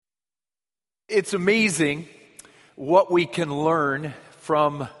It's amazing what we can learn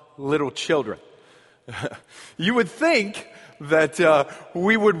from little children. You would think that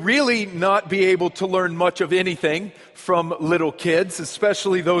we would really not be able to learn much of anything from little kids,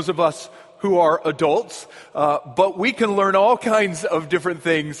 especially those of us who are adults, but we can learn all kinds of different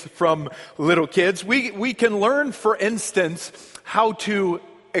things from little kids. We can learn, for instance, how to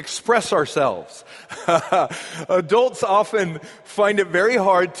express ourselves. Adults often find it very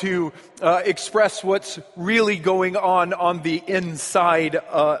hard to express what's really going on the inside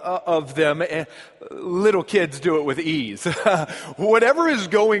of them. Little kids do it with ease. Whatever is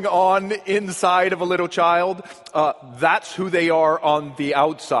going on inside of a little child, that's who they are on the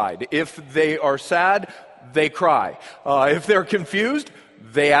outside. If they are sad, they cry. If they're confused,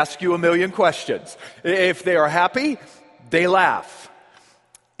 they ask you a million questions. If they are happy, they laugh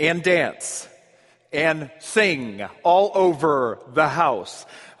and dance and sing all over the house.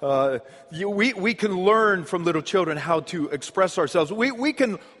 We can learn from little children how to express ourselves. We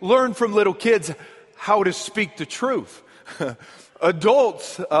can learn from little kids how to speak the truth.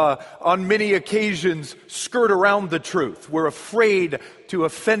 Adults, on many occasions, skirt around the truth. We're afraid to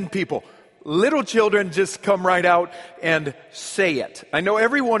offend people. Little children just come right out and say it. I know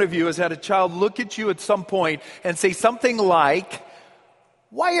every one of you has had a child look at you at some point and say something like,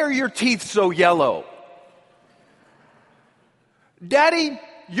 "Why are your teeth so yellow?" "Daddy,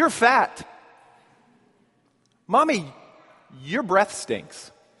 you're fat." "Mommy, your breath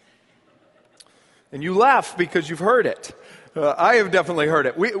stinks." And you laugh because you've heard it. I have definitely heard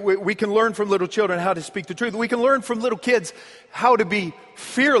it. We can learn from little children how to speak the truth. We can learn from little kids how to be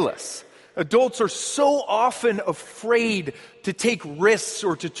fearless. Adults are so often afraid to take risks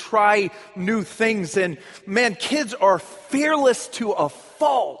or to try new things. And man, kids are fearless to a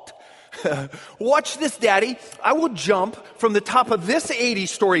fault. Watch this, Daddy. I will jump from the top of this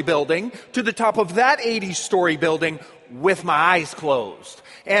 80-story building to the top of that 80-story building with my eyes closed.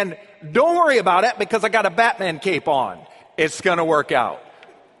 And don't worry about it because I got a Batman cape on. It's going to work out.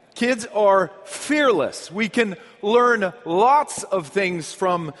 Kids are fearless. We can learn lots of things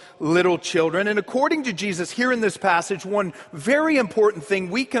from little children. And according to Jesus, here in this passage, one very important thing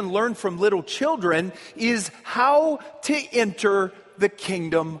we can learn from little children is how to enter the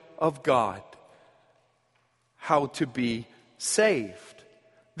kingdom of God. How to be saved.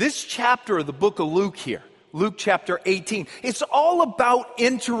 This chapter of the book of Luke here, Luke chapter 18, it's all about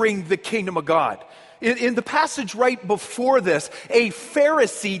entering the kingdom of God. In the passage right before this, a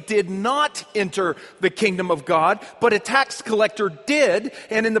Pharisee did not enter the kingdom of God, but a tax collector did.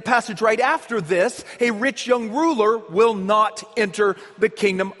 And in the passage right after this, a rich young ruler will not enter the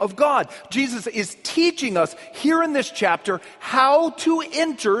kingdom of God. Jesus is teaching us here in this chapter how to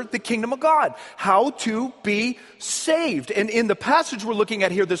enter the kingdom of God, how to be saved. And in the passage we're looking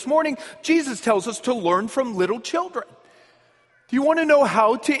at here this morning, Jesus tells us to learn from little children. Do you want to know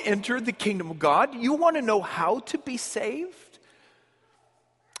how to enter the kingdom of God? You want to know how to be saved?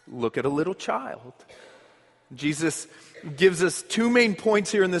 Look at a little child. Jesus gives us two main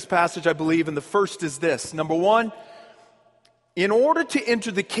points here in this passage, I believe, and the first is this. Number one, in order to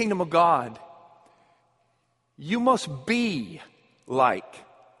enter the kingdom of God, you must be like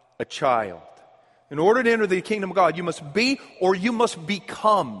a child. In order to enter the kingdom of God, you must be or you must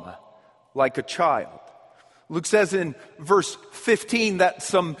become like a child. Luke says in verse 15 that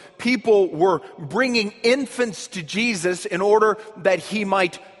some people were bringing infants to Jesus in order that he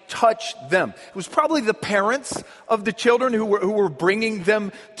might touch them. It was probably the parents of the children who were bringing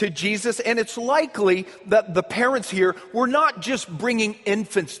them to Jesus. And it's likely that the parents here were not just bringing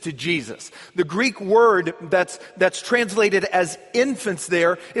infants to Jesus. The Greek word that's translated as infants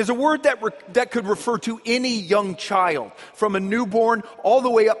there is a word that could refer to any young child, from a newborn all the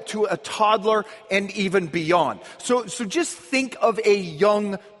way up to a toddler and even beyond. So just think of a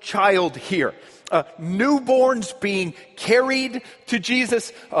young child here. Newborns being carried to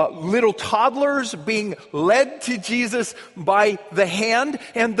Jesus, little toddlers being led to Jesus by the hand,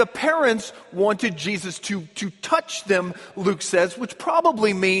 and the parents wanted Jesus to touch them, Luke says, which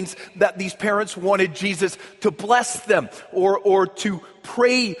probably means that these parents wanted Jesus to bless them or to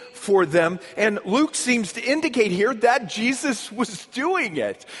pray for them. And Luke seems to indicate here that Jesus was doing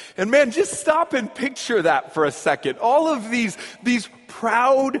it. And man, just stop and picture that for a second. All of these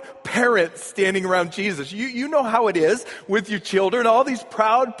proud parents standing around Jesus. You know how it is with your children. All these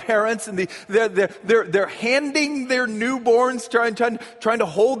proud parents, and they're handing their newborns, trying to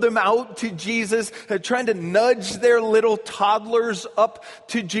hold them out to Jesus, trying to nudge their little toddlers up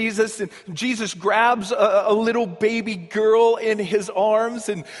to Jesus. And Jesus grabs a little baby girl in his arms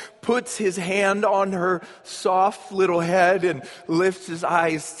and puts his hand on her soft little head and lifts his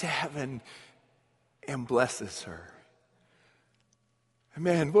eyes to heaven and blesses her.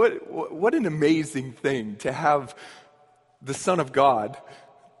 Man, what an amazing thing to have the Son of God,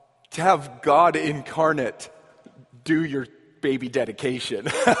 to have God incarnate do your baby dedication.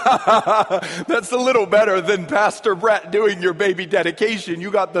 That's a little better than Pastor Brett doing your baby dedication.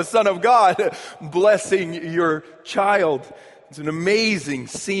 You got the Son of God blessing your child. It's an amazing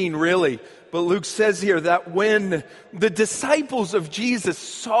scene, really. But Luke says here that when the disciples of Jesus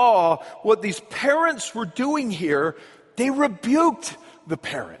saw what these parents were doing here, they rebuked the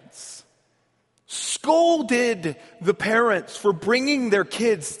parents, scolded the parents for bringing their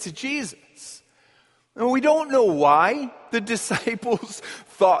kids to Jesus. And we don't know why the disciples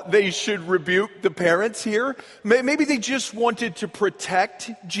thought they should rebuke the parents here. Maybe they just wanted to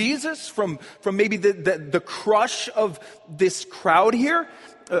protect Jesus from maybe the crush of this crowd here.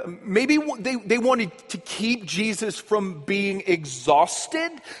 Maybe they wanted to keep Jesus from being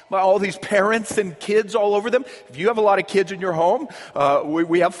exhausted by all these parents and kids all over them. If you have a lot of kids in your home,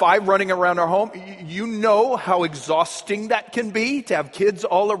 we have 5 running around our home. You know how exhausting that can be to have kids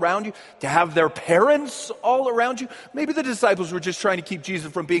all around you, to have their parents all around you. Maybe the disciples were just trying to keep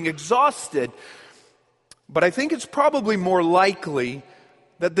Jesus from being exhausted. But I think it's probably more likely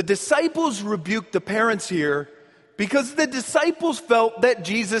that the disciples rebuked the parents here because the disciples felt that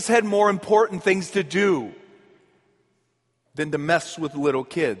Jesus had more important things to do than to mess with little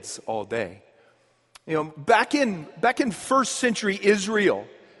kids all day. You know, back in first century Israel,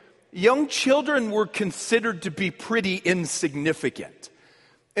 young children were considered to be pretty insignificant.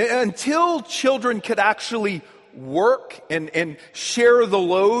 Until children could actually work and share the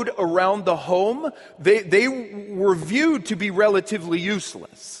load around the home, they were viewed to be relatively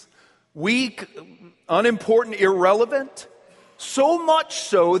useless, weak, unimportant, irrelevant. So much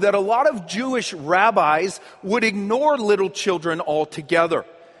so that a lot of Jewish rabbis would ignore little children altogether.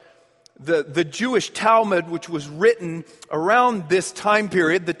 The Jewish Talmud, which was written around this time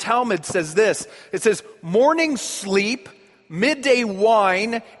period, the Talmud says this. It says, morning sleep, midday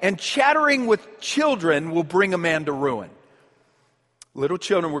wine, and chattering with children will bring a man to ruin. Little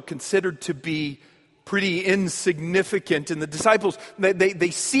children were considered to be pretty insignificant. And the disciples,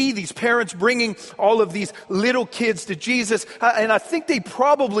 they see these parents bringing all of these little kids to Jesus. And I think they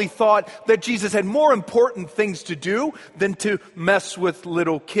probably thought that Jesus had more important things to do than to mess with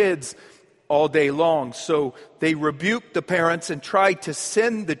little kids all day long. So they rebuked the parents and tried to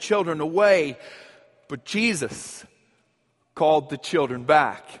send the children away. But Jesus called the children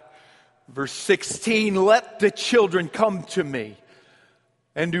back. Verse 16, let the children come to me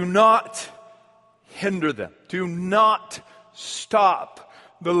and do not hinder them. Do not stop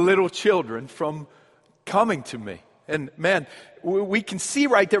the little children from coming to me. And man, we can see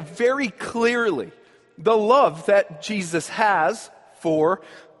right there very clearly the love that Jesus has for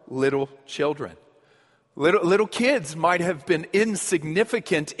little children. Little kids might have been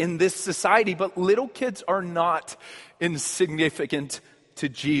insignificant in this society, but little kids are not insignificant to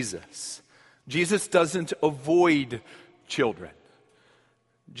Jesus. Jesus doesn't avoid children.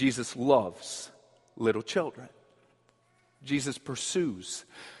 Jesus loves little children. Jesus pursues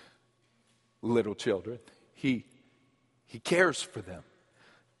little children. He cares for them.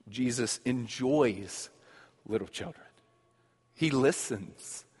 Jesus enjoys little children. He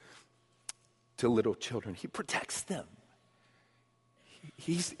listens to little children. He protects them.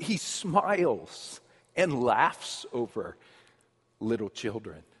 He smiles and laughs over little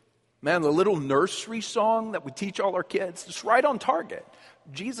children. Man, the little nursery song that we teach all our kids, it's right on target.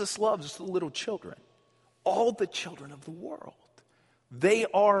 Jesus loves the little children, all the children of the world. They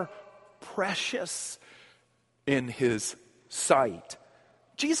are precious in his sight.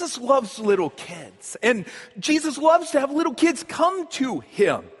 Jesus loves little kids, and Jesus loves to have little kids come to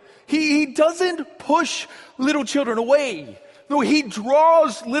him. He doesn't push little children away. No, he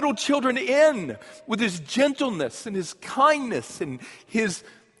draws little children in with his gentleness and his kindness and his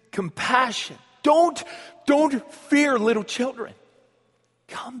compassion. Don't fear little children.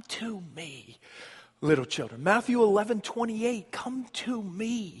 Come to me, little children. Matthew 11:28, come to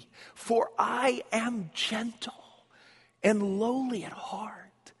me, for I am gentle and lowly at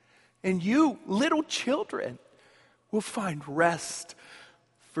heart. And you, little children, will find rest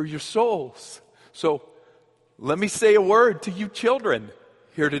for your souls. So let me say a word to you children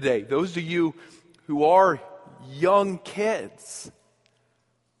here today. Those of you who are young kids,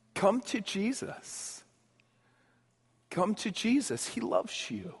 come to Jesus. Come to Jesus. He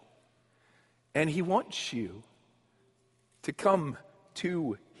loves you. And he wants you to come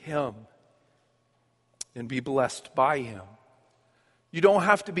to him and be blessed by him. You don't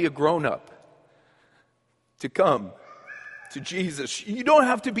have to be a grown-up to come to Jesus. You don't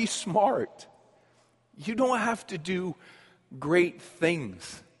have to be smart You don't have to do great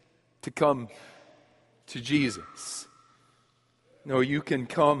things to come to Jesus. No, you can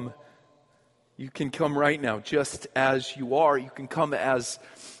come right now just as you are. You can come as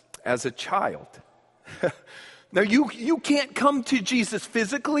a child. Now, you can't come to Jesus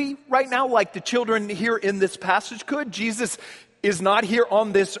physically right now like the children here in this passage could. Jesus is not here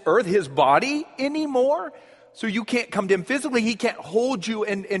on this earth, his body anymore. So you can't come to him physically. He can't hold you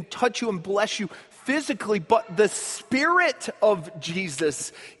and touch you and bless you physically. But the Spirit of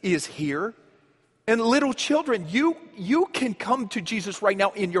Jesus is here. And little children, you can come to Jesus right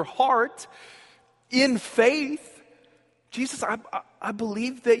now in your heart, in faith. Jesus, I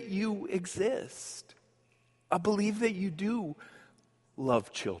believe that you exist. I believe that you do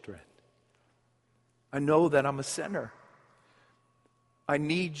love children. I know that I'm a sinner. I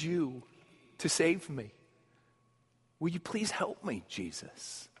need you to save me. Will you please help me,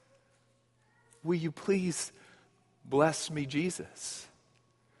 Jesus? Will you please bless me, Jesus?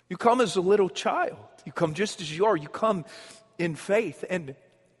 You come as a little child. You come just as you are. You come in faith. And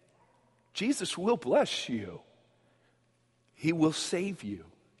Jesus will bless you. He will save you.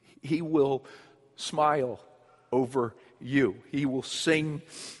 He will smile over you. He will sing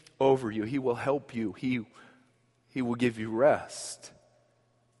over you. He will help you. He will give you rest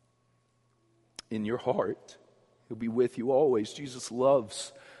in your heart. He'll be with you always. Jesus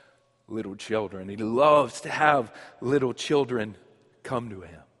loves little children. He loves to have little children come to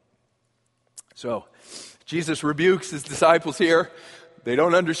him. So, Jesus rebukes his disciples here. They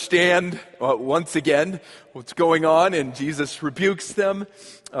don't understand, once again, what's going on, and Jesus rebukes them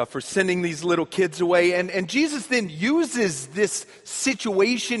for sending these little kids away. And Jesus then uses this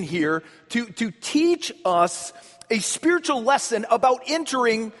situation here to teach us a spiritual lesson about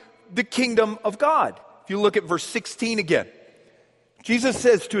entering the kingdom of God. If you look at verse 16 again, Jesus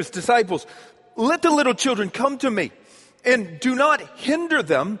says to his disciples, "Let the little children come to me, and do not hinder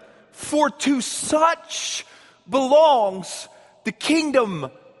them, for to such belongs the kingdom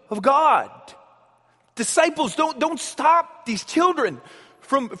of God." Disciples, don't stop these children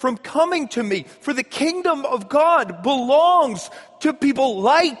from coming to me, for the kingdom of God belongs to people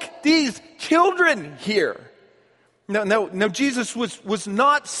like these children here. Now, Jesus was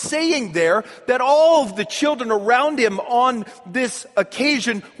not saying there that all of the children around him on this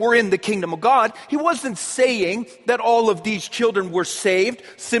occasion were in the kingdom of God. He wasn't saying that all of these children were saved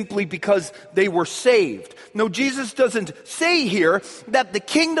simply because they were saved. No, Jesus doesn't say here that the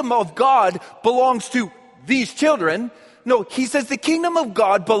kingdom of God belongs to these children. No, he says the kingdom of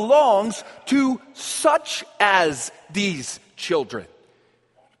God belongs to such as these children.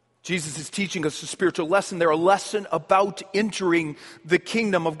 Jesus is teaching us a spiritual lesson there, a lesson about entering the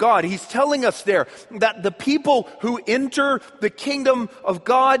kingdom of God. He's telling us there that the people who enter the kingdom of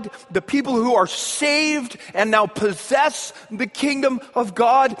God, the people who are saved and now possess the kingdom of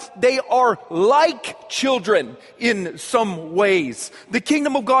God, they are like children in some ways. The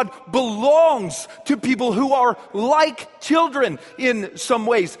kingdom of God belongs to people who are like children in some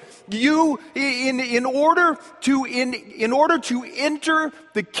ways. You, in order to enter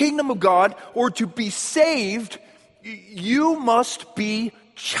the kingdom of God or to be saved, you must be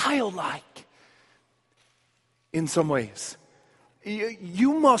childlike in some ways.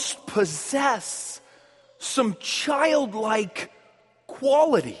 You must possess some childlike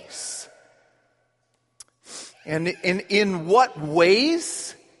qualities. And in what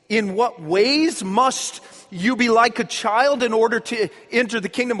ways? In what ways must you be like a child in order to enter the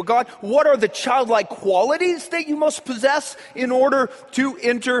kingdom of God? What are the childlike qualities that you must possess in order to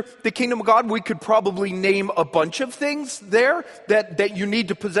enter the kingdom of God? We could probably name a bunch of things there that you need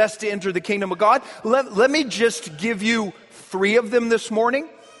to possess to enter the kingdom of God. Let me just give you 3 of them this morning.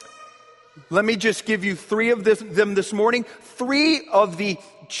 Let me just give you 3 of them this morning. 3 of the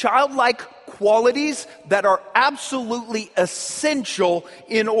childlike qualities that are absolutely essential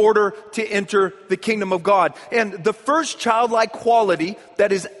in order to enter the kingdom of God. And the first childlike quality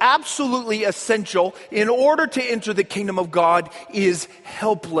that is absolutely essential in order to enter the kingdom of God is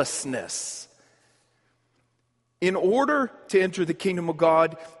helplessness. In order to enter the kingdom of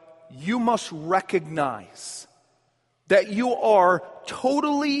God, you must recognize that you are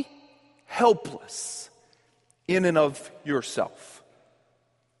totally helpless in and of yourself.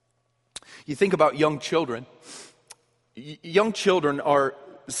 You think about young children. Young children are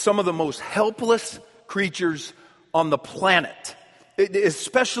some of the most helpless creatures on the planet,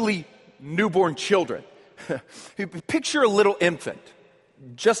 especially newborn children. Picture a little infant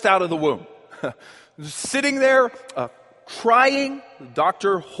just out of the womb, sitting there crying, the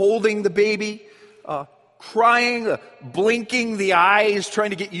doctor holding the baby, crying, blinking the eyes,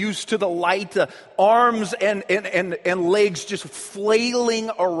 trying to get used to the light, arms and legs just flailing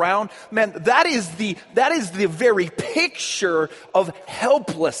around. Man, that is the very picture of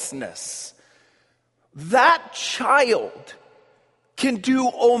helplessness. That child can do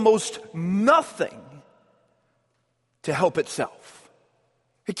almost nothing to help itself.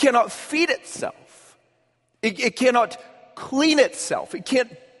 It cannot feed itself. It cannot clean itself. It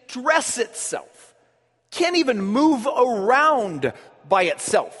can't dress itself. Can't even move around by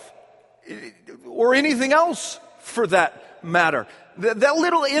itself, or anything else for that matter. That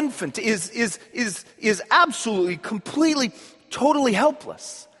little infant is absolutely, completely, totally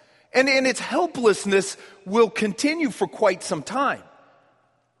helpless. And its helplessness will continue for quite some time.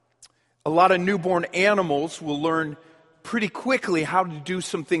 A lot of newborn animals will learn pretty quickly how to do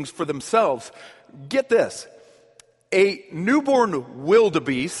some things for themselves. Get this. A newborn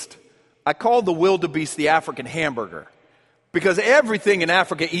wildebeest, I call the wildebeest the African hamburger, because everything in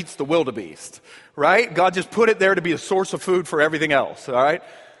Africa eats the wildebeest, right? God just put it there to be a source of food for everything else, all right?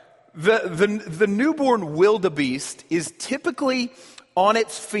 The newborn wildebeest is typically on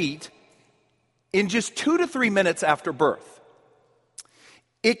its feet in just 2 to 3 minutes after birth.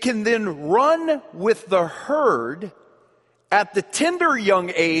 It can then run with the herd at the tender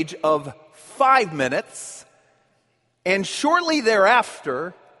young age of 5 minutes, and shortly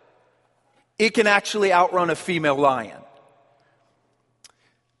thereafter, it can actually outrun a female lion.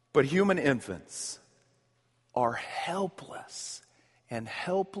 But human infants are helpless, and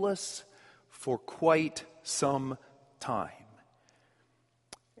helpless for quite some time.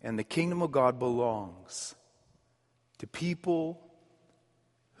 And the kingdom of God belongs to people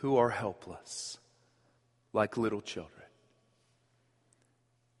who are helpless, like little children.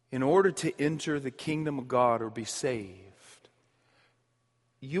 In order to enter the kingdom of God or be saved,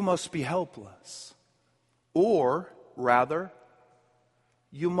 you must be helpless. Or, rather,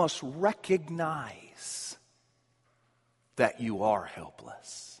 you must recognize that you are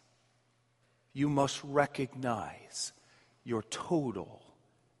helpless. You must recognize your total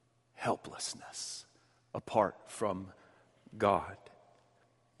helplessness apart from God.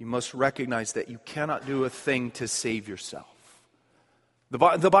 You must recognize that you cannot do a thing to save yourself.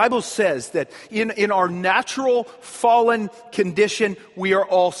 The Bible says that in our natural fallen condition, we are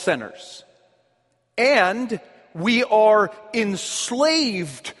all sinners. And we are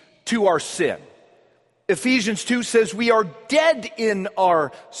enslaved to our sin. Ephesians 2 says we are dead in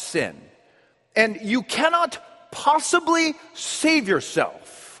our sin. And you cannot possibly save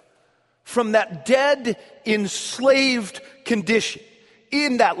yourself from that dead, enslaved condition.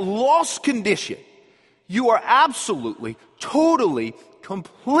 In that lost condition, you are absolutely, totally,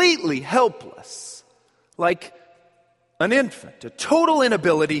 completely helpless, like an infant, a total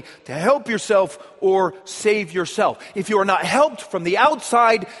inability to help yourself or save yourself. If you are not helped from the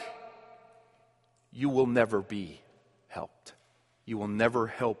outside, you will never be helped. You will never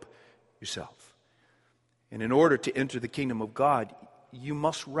help yourself. And in order to enter the kingdom of God, you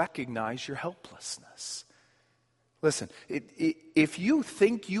must recognize your helplessness. Listen, if you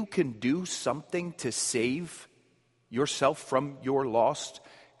think you can do something to save yourself from your lost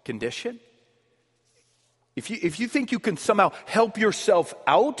condition, if you think you can somehow help yourself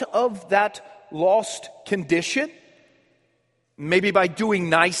out of that lost condition, maybe by doing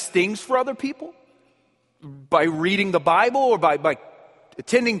nice things for other people, by reading the Bible, or by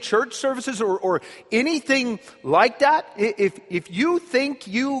attending church services, or anything like that, if you think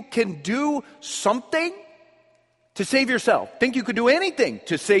you can do something to save yourself, think you could do anything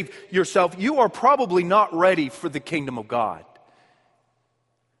to save yourself, you are probably not ready for the kingdom of God.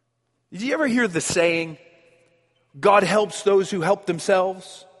 Did you ever hear the saying, God helps those who help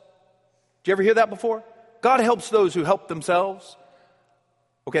themselves? Did you ever hear that before? God helps those who help themselves.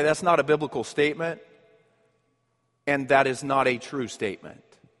 Okay, that's not a biblical statement, and that is not a true statement.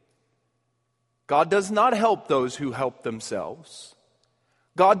 God does not help those who help themselves.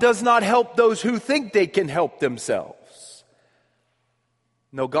 God does not help those who think they can help themselves.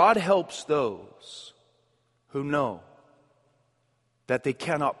 No, God helps those who know that they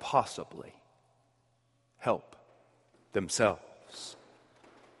cannot possibly help themselves.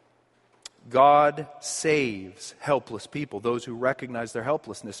 God saves helpless people, those who recognize their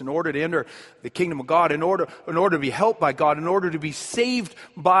helplessness. In order to enter the kingdom of God, in order to be helped by God, in order to be saved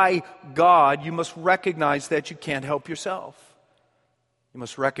by God, you must recognize that you can't help yourself. You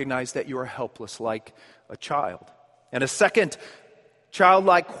must recognize that you are helpless like a child. And a second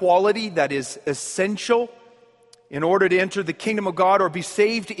childlike quality that is essential in order to enter the kingdom of God or be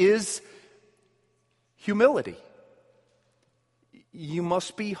saved is humility. You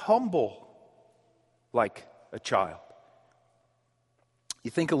must be humble like a child.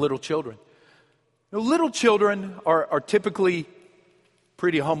 You think of little children. Little children are typically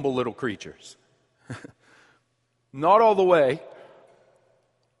pretty humble little creatures. Not all the way,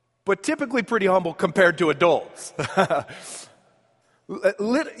 but typically pretty humble compared to adults.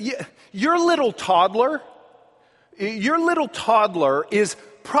 Your little toddler is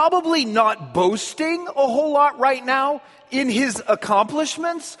probably not boasting a whole lot right now in his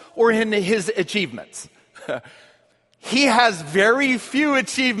accomplishments or in his achievements. He has very few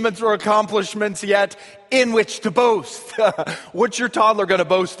achievements or accomplishments yet in which to boast. What's your toddler going to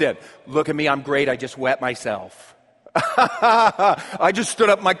boast in? Look at me, I'm great, I just wet myself. I just stood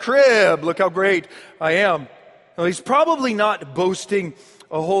up in my crib, look how great I am. Well, he's probably not boasting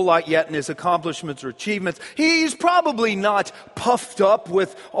a whole lot yet in his accomplishments or achievements. He's probably not puffed up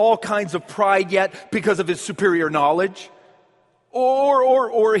with all kinds of pride yet because of his superior knowledge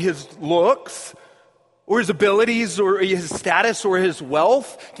or his looks, or his abilities, or his status, or his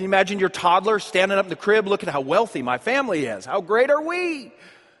wealth. Can you imagine your toddler standing up in the crib, look at how wealthy my family is. How great are we?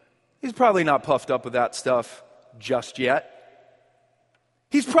 He's probably not puffed up with that stuff just yet.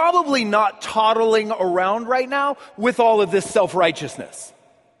 He's probably not toddling around right now with all of this self-righteousness,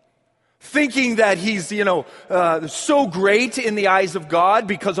 thinking that he's, so great in the eyes of God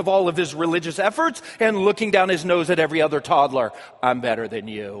because of all of his religious efforts, and looking down his nose at every other toddler. I'm better than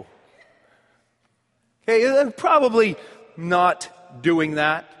you. Okay, probably not doing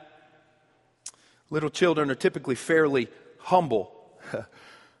that. Little children are typically fairly humble.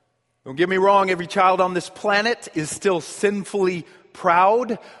 Don't get me wrong, every child on this planet is still sinfully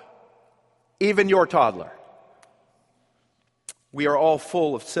proud, even your toddler. We are all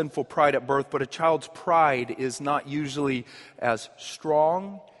full of sinful pride at birth, but a child's pride is not usually as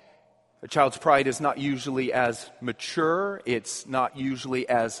strong. A child's pride is not usually as mature. It's not usually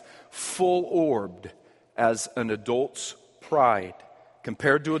as full-orbed as an adult's pride.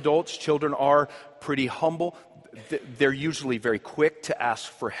 Compared to adults, children are pretty humble. They're usually very quick to ask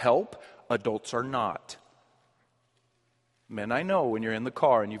for help. Adults are not. Men, I know when you're in the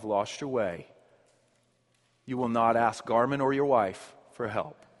car and you've lost your way, you will not ask Garmin or your wife for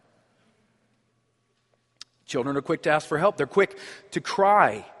help. Children are quick to ask for help. They're quick to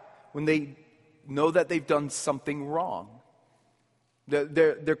cry when they know that they've done something wrong.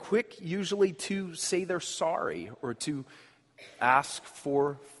 They're quick usually to say they're sorry or to ask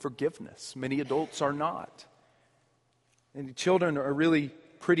for forgiveness. Many adults are not. And children are really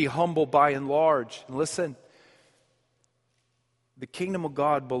pretty humble by and large. And listen, the kingdom of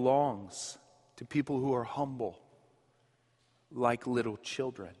God belongs to people who are humble, like little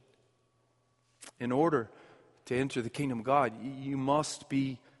children. In order to enter the kingdom of God, you must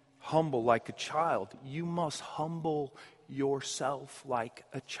be humble like a child. You must humble yourself like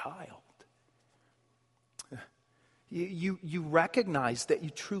a child. You recognize that you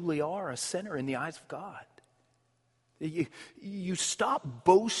truly are a sinner in the eyes of God. You stop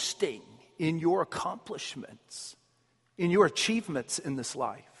boasting in your accomplishments, in your achievements in this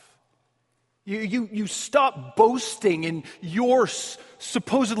life. You stop boasting in your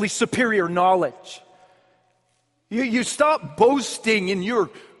supposedly superior knowledge. You stop boasting in your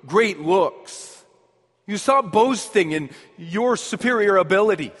great looks. You stop boasting in your superior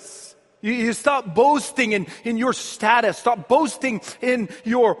abilities. You stop boasting in your status. Stop boasting in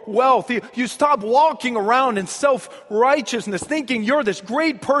your wealth. You stop walking around in self-righteousness, thinking you're this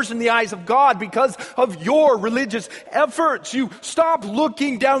great person in the eyes of God because of your religious efforts. You stop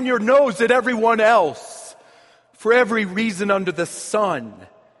looking down your nose at everyone else for every reason under the sun.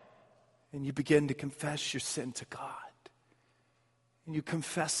 And you begin to confess your sin to God. And you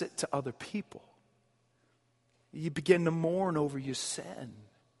confess it to other people. You begin to mourn over your sin.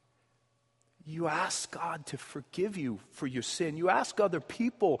 You ask God to forgive you for your sin. You ask other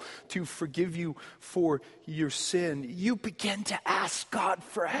people to forgive you for your sin. You begin to ask God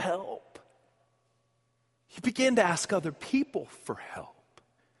for help. You begin to ask other people for help.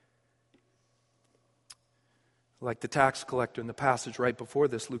 Like the tax collector in the passage right before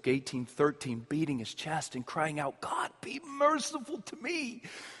this, Luke 18:13, beating his chest and crying out, God, be merciful to me,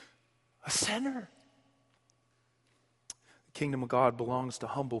 a sinner. The kingdom of God belongs to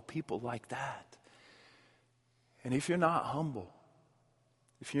humble people like that. And if you're not humble,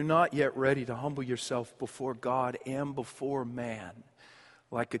 if you're not yet ready to humble yourself before God and before man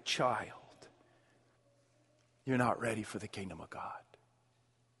like a child, you're not ready for the kingdom of God.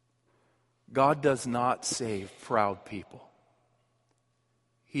 God does not save proud people.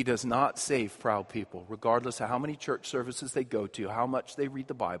 He does not save proud people, regardless of how many church services they go to, how much they read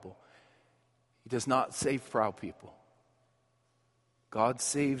the Bible. He does not save proud people. God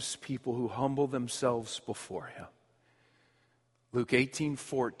saves people who humble themselves before Him. Luke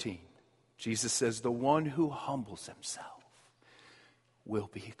 18:14, Jesus says, the one who humbles himself will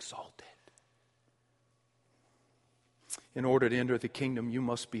be exalted. In order to enter the kingdom, you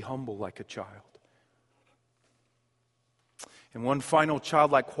must be humble like a child. And one final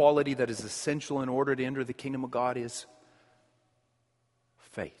childlike quality that is essential in order to enter the kingdom of God is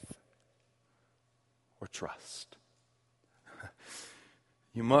faith or trust.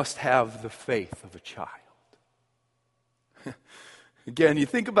 You must have the faith of a child. Again, you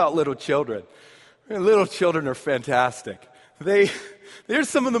think about little children. Little children are fantastic. They're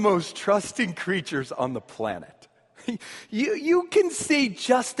some of the most trusting creatures on the planet. You can say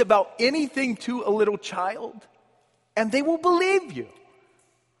just about anything to a little child, and they will believe you.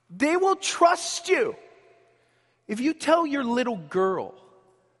 They will trust you. If you tell your little girl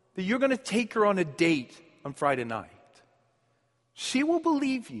that you're going to take her on a date on Friday night, she will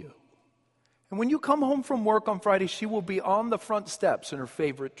believe you. And when you come home from work on Friday, she will be on the front steps in her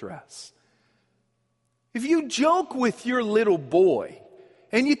favorite dress. If you joke with your little boy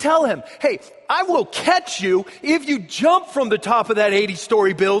and you tell him, hey, I will catch you if you jump from the top of that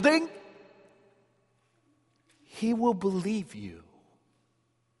 80-story building, he will believe you.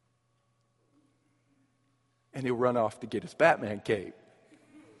 And he'll run off to get his Batman cape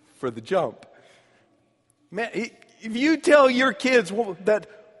for the jump. Man, if you tell your kids that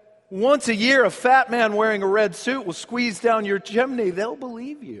once a year a fat man wearing a red suit will squeeze down your chimney, they'll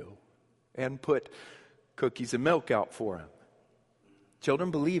believe you and put cookies and milk out for him.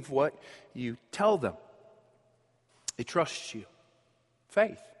 Children believe what you tell them. They trust you.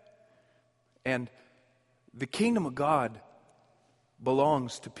 Faith. And the kingdom of God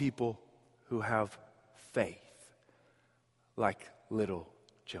belongs to people who have faith, like little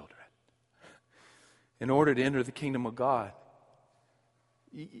children. In order to enter the kingdom of God,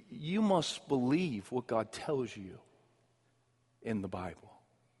 you must believe what God tells you in the Bible.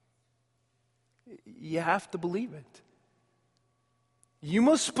 You have to believe it. You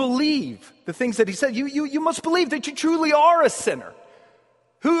must believe the things that He said. You must believe that you truly are a sinner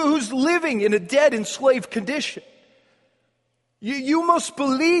who's living in a dead, enslaved condition. You must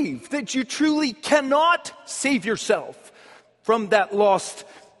believe that you truly cannot save yourself from that lost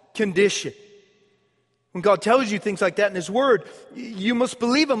condition. When God tells you things like that in His Word, you must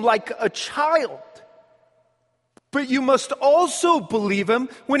believe Him like a child. But you must also believe Him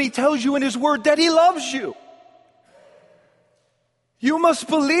when He tells you in His Word that He loves you. You must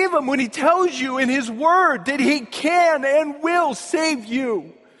believe Him when He tells you in His Word that He can and will save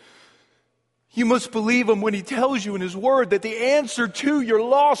you. You must believe Him when He tells you in His Word that the answer to your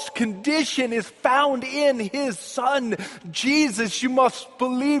lost condition is found in His Son, Jesus. You must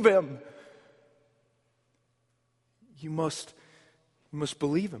believe Him. You must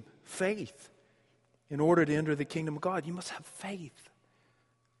believe Him. Faith. In order to enter the kingdom of God, you must have faith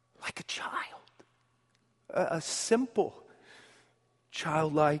like a child. A simple,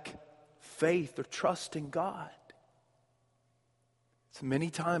 childlike faith or trust in God. It's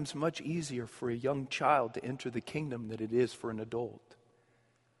many times much easier for a young child to enter the kingdom than it is for an adult.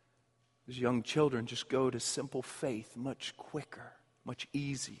 As young children just go to simple faith much quicker, much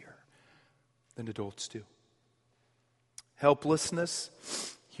easier than adults do.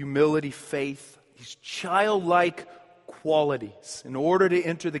 Helplessness, humility, faith, these childlike qualities. In order to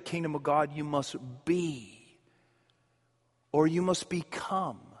enter the kingdom of God, you must be, or you must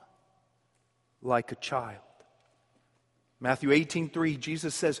become like a child. Matthew 18:3,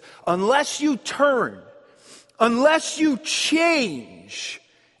 Jesus says, unless you turn, unless you change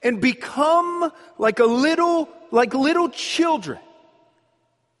and become like little children,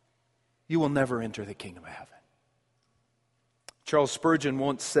 you will never enter the kingdom of heaven. Charles Spurgeon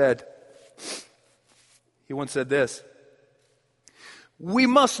once said this: we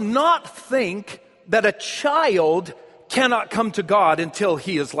must not think that a child cannot come to God until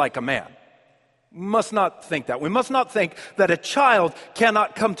he is like a man. We must not think that. We must not think that a child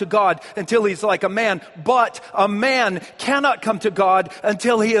cannot come to God until he's like a man, but a man cannot come to God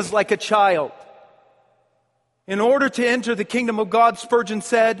until he is like a child. In order to enter the kingdom of God, Spurgeon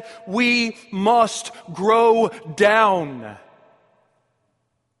said, we must grow down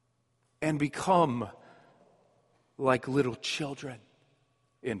and become like little children.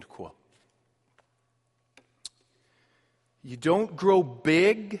 End quote. You don't grow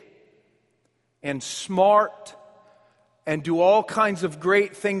big and smart and do all kinds of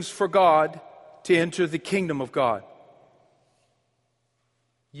great things for God to enter the kingdom of God.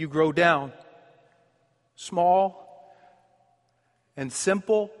 You grow down small and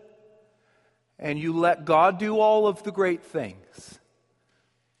simple, and you let God do all of the great things,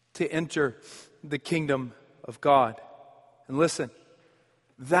 to enter the kingdom of God. And listen,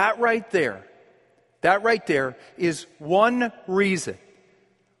 that right there is one reason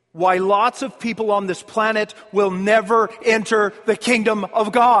why lots of people on this planet will never enter the kingdom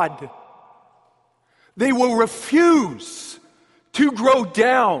of God. They will refuse to grow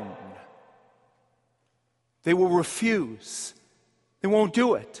down. They will refuse. They won't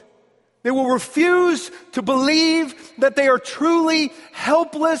do it. They will refuse to believe that they are truly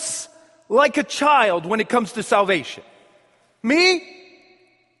helpless like a child when it comes to salvation. Me?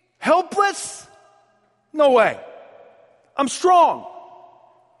 Helpless? No way. I'm strong.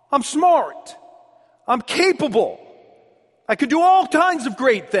 I'm smart. I'm capable. I could do all kinds of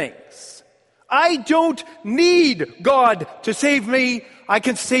great things. I don't need God to save me. I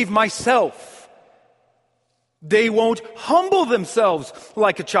can save myself. They won't humble themselves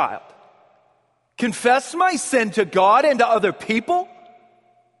like a child. Confess my sin to God and to other people.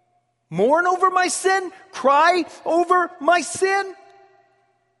 Mourn over my sin. Cry over my sin.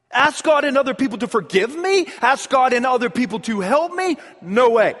 Ask God and other people to forgive me? Ask God and other people to help me? No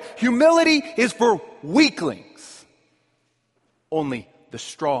way. Humility is for weaklings. Only the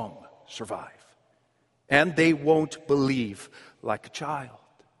strong survive. And they won't believe like a child.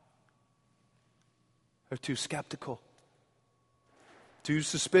 They're too skeptical, too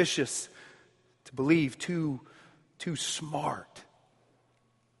suspicious to believe, too smart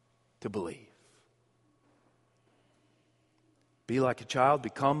to believe. Be like a child,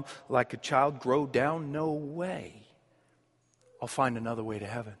 become like a child, grow down? No way. I'll find another way to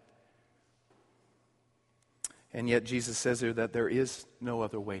heaven. And yet Jesus says here that there is no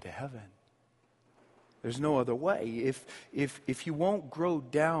other way to heaven. There's no other way. If you won't grow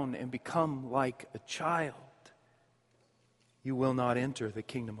down and become like a child, you will not enter the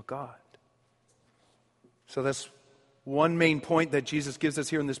kingdom of God. So that's one main point that Jesus gives us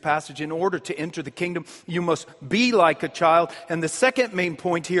here in this passage. In order to enter the kingdom, you must be like a child. And the second main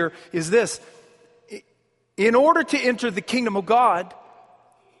point here is this. In order to enter the kingdom of God,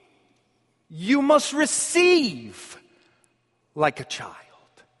 you must receive like a child.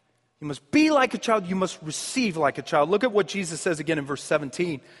 You must be like a child. You must receive like a child. Look at what Jesus says again in verse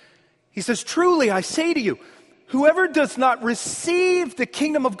 17. He says, "Truly I say to you, whoever does not receive the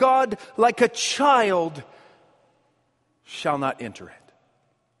kingdom of God like a child shall not enter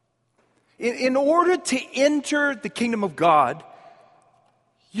it." In order to enter the kingdom of God,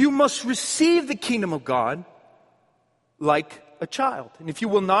 you must receive the kingdom of God like a child. And if you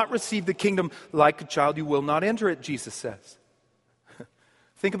will not receive the kingdom like a child, you will not enter it, Jesus says.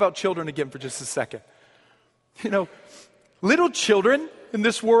 Think about children again for just a second. You know, little children in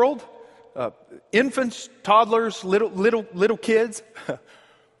this world, infants, toddlers, little kids,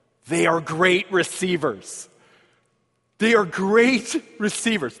 they are great receivers. They are great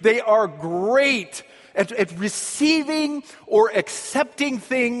receivers. They are great at receiving or accepting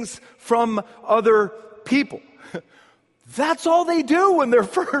things from other people. That's all they do when they're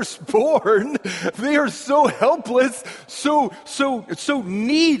first born. They are so helpless, so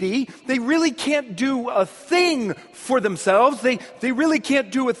needy. They really can't do a thing for themselves. They really can't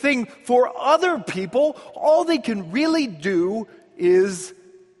do a thing for other people. All they can really do is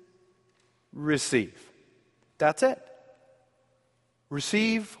receive. That's it.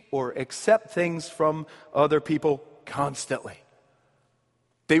 Receive or accept things from other people constantly.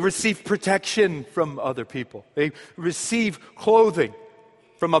 They receive protection from other people. They receive clothing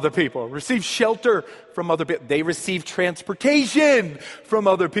from other people. Receive shelter from other people. They receive transportation from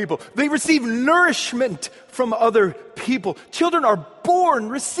other people. They receive nourishment from other people. Children are born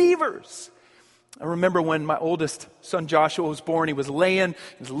receivers. I remember when my oldest son Joshua was born, he was laying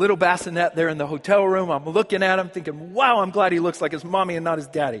his little bassinet there in the hotel room. I'm looking at him thinking, wow, I'm glad he looks like his mommy and not his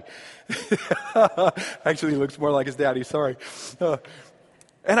daddy. Actually, he looks more like his daddy, sorry.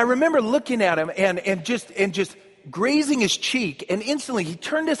 And I remember looking at him and just grazing his cheek, and instantly he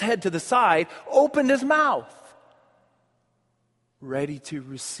turned his head to the side, opened his mouth, ready to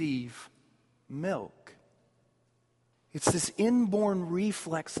receive milk. It's this inborn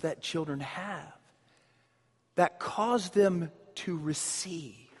reflex that children have that cause them to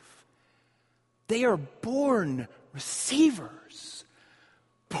receive. They are born receivers.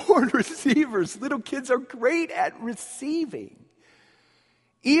 Born receivers. Little kids are great at receiving.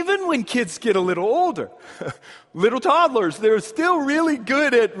 Even when kids get a little older, little toddlers, they're still really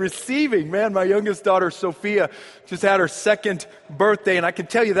good at receiving. Man, my youngest daughter, Sophia, just had her second birthday, and I can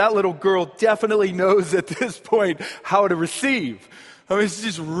tell you that little girl definitely knows at this point how to receive. I mean, it's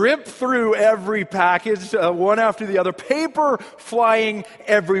just ripped through every package, one after the other, paper flying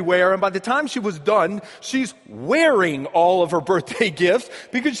everywhere. And by the time she was done, she's wearing all of her birthday gifts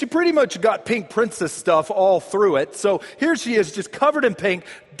because she pretty much got pink princess stuff all through it. So here she is, just covered in pink,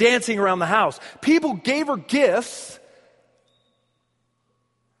 dancing around the house. People gave her gifts,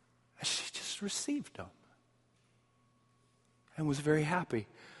 and she just received them and was very happy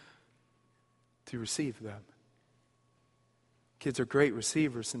to receive them. Kids are great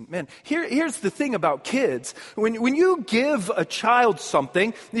receivers. And man, here's the thing about kids. When you give a child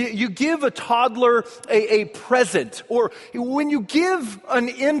something, you give a toddler a present. Or when you give an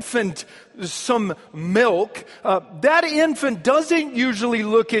infant some milk, that infant doesn't usually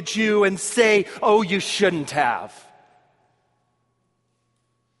look at you and say, "Oh, you shouldn't have."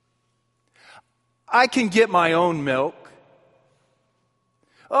 I can get my own milk.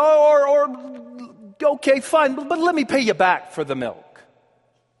 Okay, fine, but let me pay you back for the milk.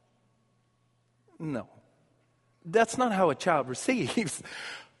 No, that's not how a child receives.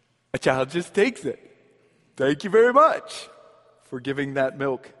 A child just takes it. Thank you very much for giving that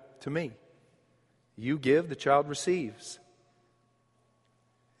milk to me. You give, the child receives.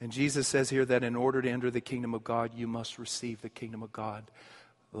 And Jesus says here that in order to enter the kingdom of God, you must receive the kingdom of God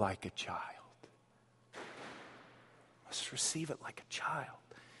like a child. You must receive it like a child.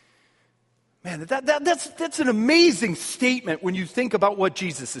 Man, that's an amazing statement when you think about what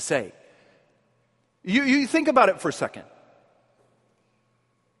Jesus is saying. You think about it for a second.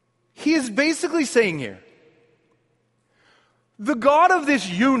 He is basically saying here, the God of this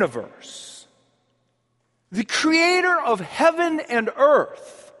universe, the creator of heaven and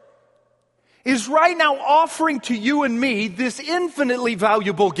earth, is right now offering to you and me this infinitely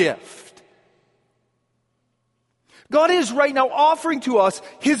valuable gift. God is right now offering to us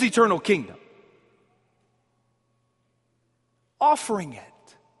His eternal kingdom. Offering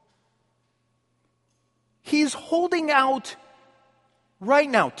it. He's holding out right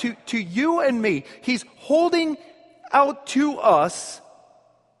now to you and me. He's holding out to us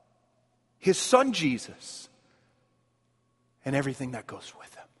His Son Jesus and everything that goes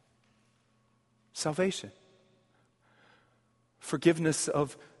with Him. Salvation. Forgiveness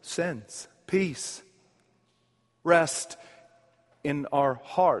of sins. Peace. Rest in our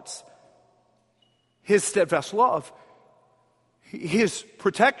hearts. His steadfast love. His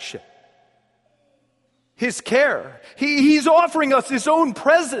protection, His care. He's offering us His own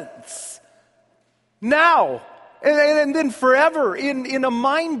presence now and then forever in a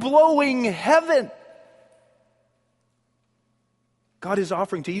mind-blowing heaven. God is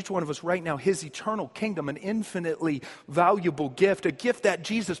offering to each one of us right now His eternal kingdom, an infinitely valuable gift, a gift that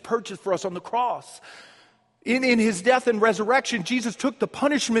Jesus purchased for us on the cross. In His death and resurrection, Jesus took the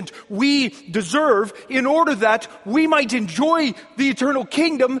punishment we deserve in order that we might enjoy the eternal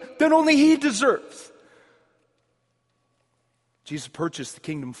kingdom that only He deserves. Jesus purchased the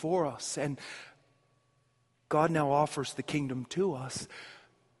kingdom for us, and God now offers the kingdom to us.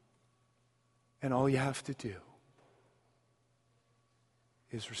 And all you have to do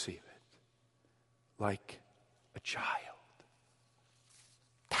is receive it like a child.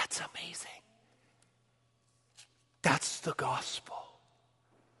 That's amazing. That's the gospel.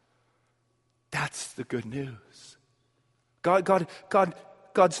 That's the good news.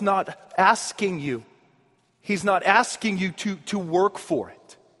 God's not asking you. He's not asking you to work for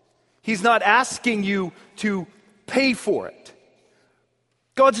it. He's not asking you to pay for it.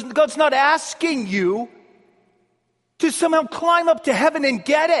 God's not asking you to somehow climb up to heaven and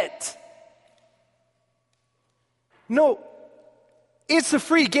get it. No, it's a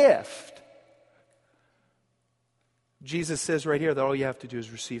free gift. Jesus says right here that all you have to do is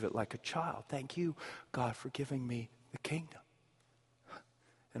receive it like a child. Thank you, God, for giving me the kingdom.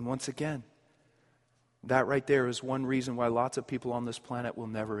 And once again, that right there is one reason why lots of people on this planet will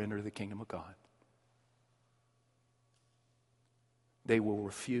never enter the kingdom of God. They will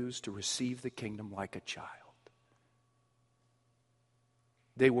refuse to receive the kingdom like a child.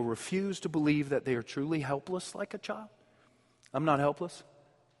 They will refuse to believe that they are truly helpless like a child. I'm not helpless.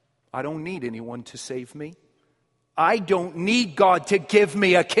 I don't need anyone to save me. I don't need God to give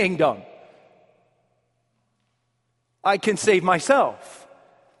me a kingdom. I can save myself.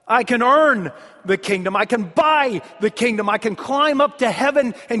 I can earn the kingdom. I can buy the kingdom. I can climb up to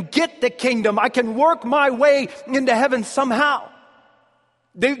heaven and get the kingdom. I can work my way into heaven somehow.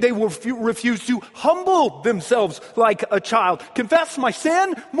 They will refuse to humble themselves like a child. Confess my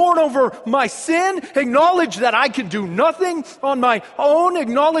sin, mourn over my sin, acknowledge that I can do nothing on my own,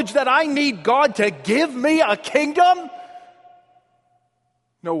 acknowledge that I need God to give me a kingdom.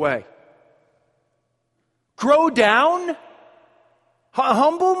 No way. Grow down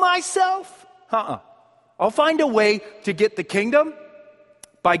Humble myself? I'll find a way to get the kingdom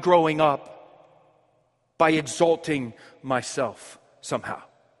by growing up, by exalting myself somehow.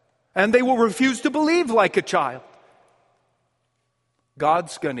 And they will refuse to believe like a child.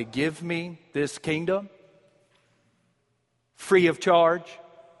 God's going to give me this kingdom free of charge.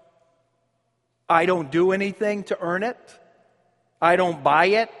 I don't do anything to earn it. I don't buy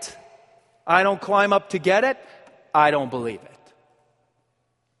it. I don't climb up to get it. I don't believe it.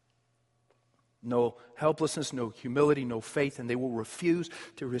 No helplessness, no humility, no faith, and they will refuse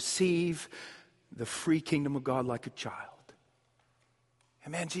to receive the free kingdom of God like a child.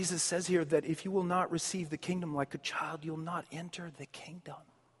 And man, Jesus says here that if you will not receive the kingdom like a child, you'll not enter the kingdom.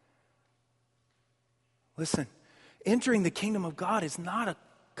 Listen, entering the kingdom of God is not a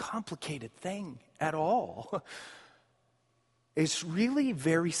complicated thing at all. It's really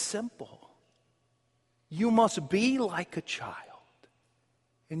very simple. You must be like a child,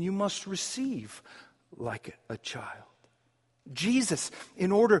 and you must receive like a child. Jesus,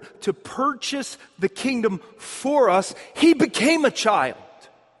 in order to purchase the kingdom for us, he became a child.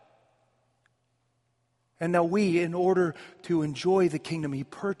 And now we, in order to enjoy the kingdom he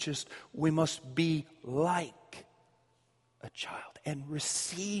purchased, we must be like a child and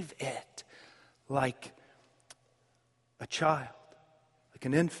receive it like a child, like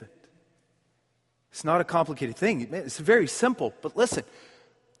an infant. It's not a complicated thing. It's very simple. But listen,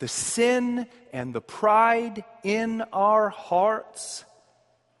 the sin and the pride in our hearts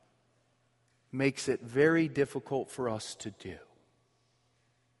makes it very difficult for us to do.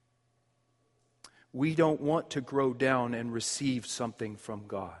 We don't want to grow down and receive something from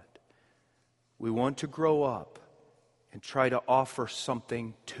God. We want to grow up and try to offer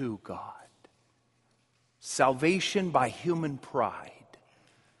something to God. Salvation by human pride.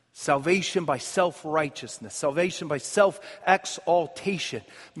 Salvation by self-righteousness. Salvation by self-exaltation.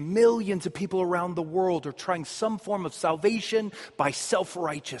 Millions of people around the world are trying some form of salvation by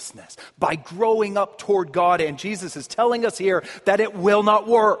self-righteousness, by growing up toward God. And Jesus is telling us here that it will not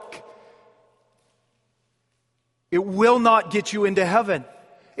work. It will not get you into heaven.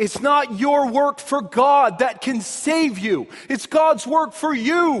 It's not your work for God that can save you. It's God's work for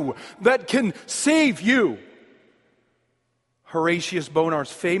you that can save you. Horatius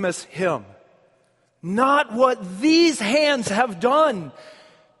Bonar's famous hymn, "Not what these hands have done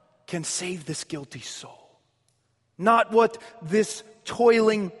can save this guilty soul. Not what this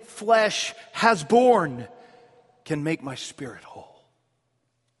toiling flesh has borne can make my spirit whole.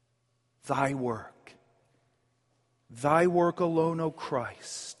 Thy work alone, O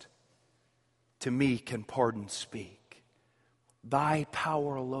Christ, to me can pardon speak. Thy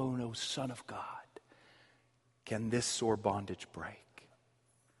power alone, O Son of God, can this sore bondage break."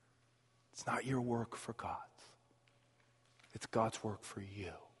 It's not your work for God. It's God's work for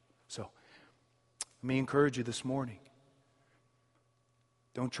you. So, let me encourage you this morning.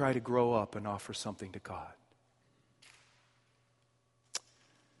 Don't try to grow up and offer something to God.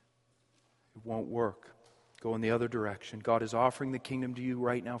 It won't work. Go in the other direction. God is offering the kingdom to you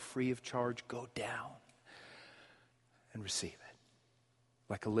right now free of charge. Go down and receive it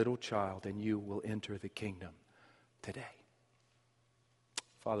like a little child, and you will enter the kingdom today.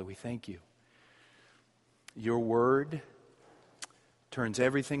 Father, we thank you. Your word turns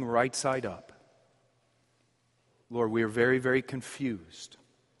everything right side up. Lord, we are very, very confused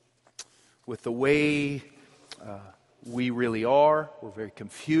with the way we really are. We're very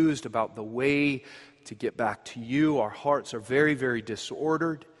confused about the way to get back to you. Our hearts are very, very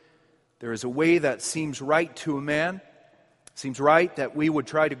disordered. There is a way that seems right to a man. It seems right that we would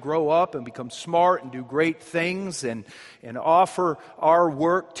try to grow up and become smart and do great things and offer our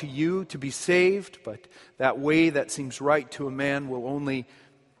work to you to be saved. But that way that seems right to a man will only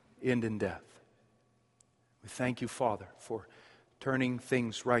end in death. We thank you, Father, for turning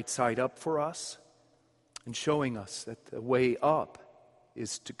things right side up for us and showing us that the way up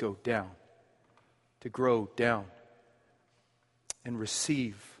is to go down, to grow down and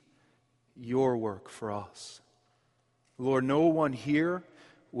receive your work for us. Lord, no one here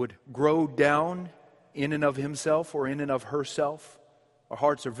would grow down in and of himself or in and of herself. Our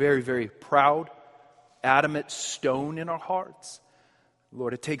hearts are very, very proud, adamant stone in our hearts.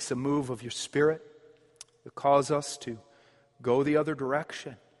 Lord, it takes a move of your Spirit to cause us to go the other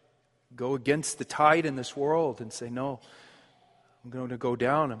direction, go against the tide in this world and say, no, I'm going to go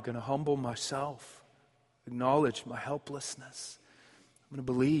down. I'm going to humble myself. Acknowledge my helplessness. I'm going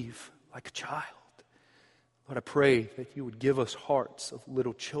to believe like a child. Lord, I pray that you would give us hearts of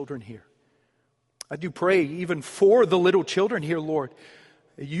little children here. I do pray even for the little children here, Lord.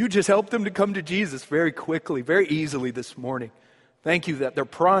 You just help them to come to Jesus very quickly, very easily this morning. Thank you that they're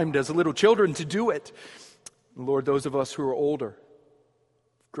primed as little children to do it. Lord, those of us who are older,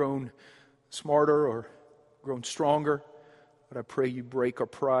 grown smarter or grown stronger, but I pray you break our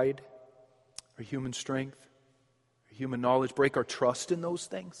pride, our human strength, our human knowledge, break our trust in those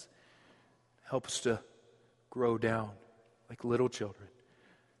things. Help us to grow down like little children,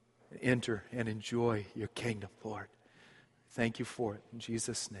 enter and enjoy your kingdom, Lord. Thank you for it. In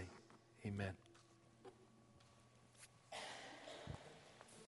Jesus' name, amen.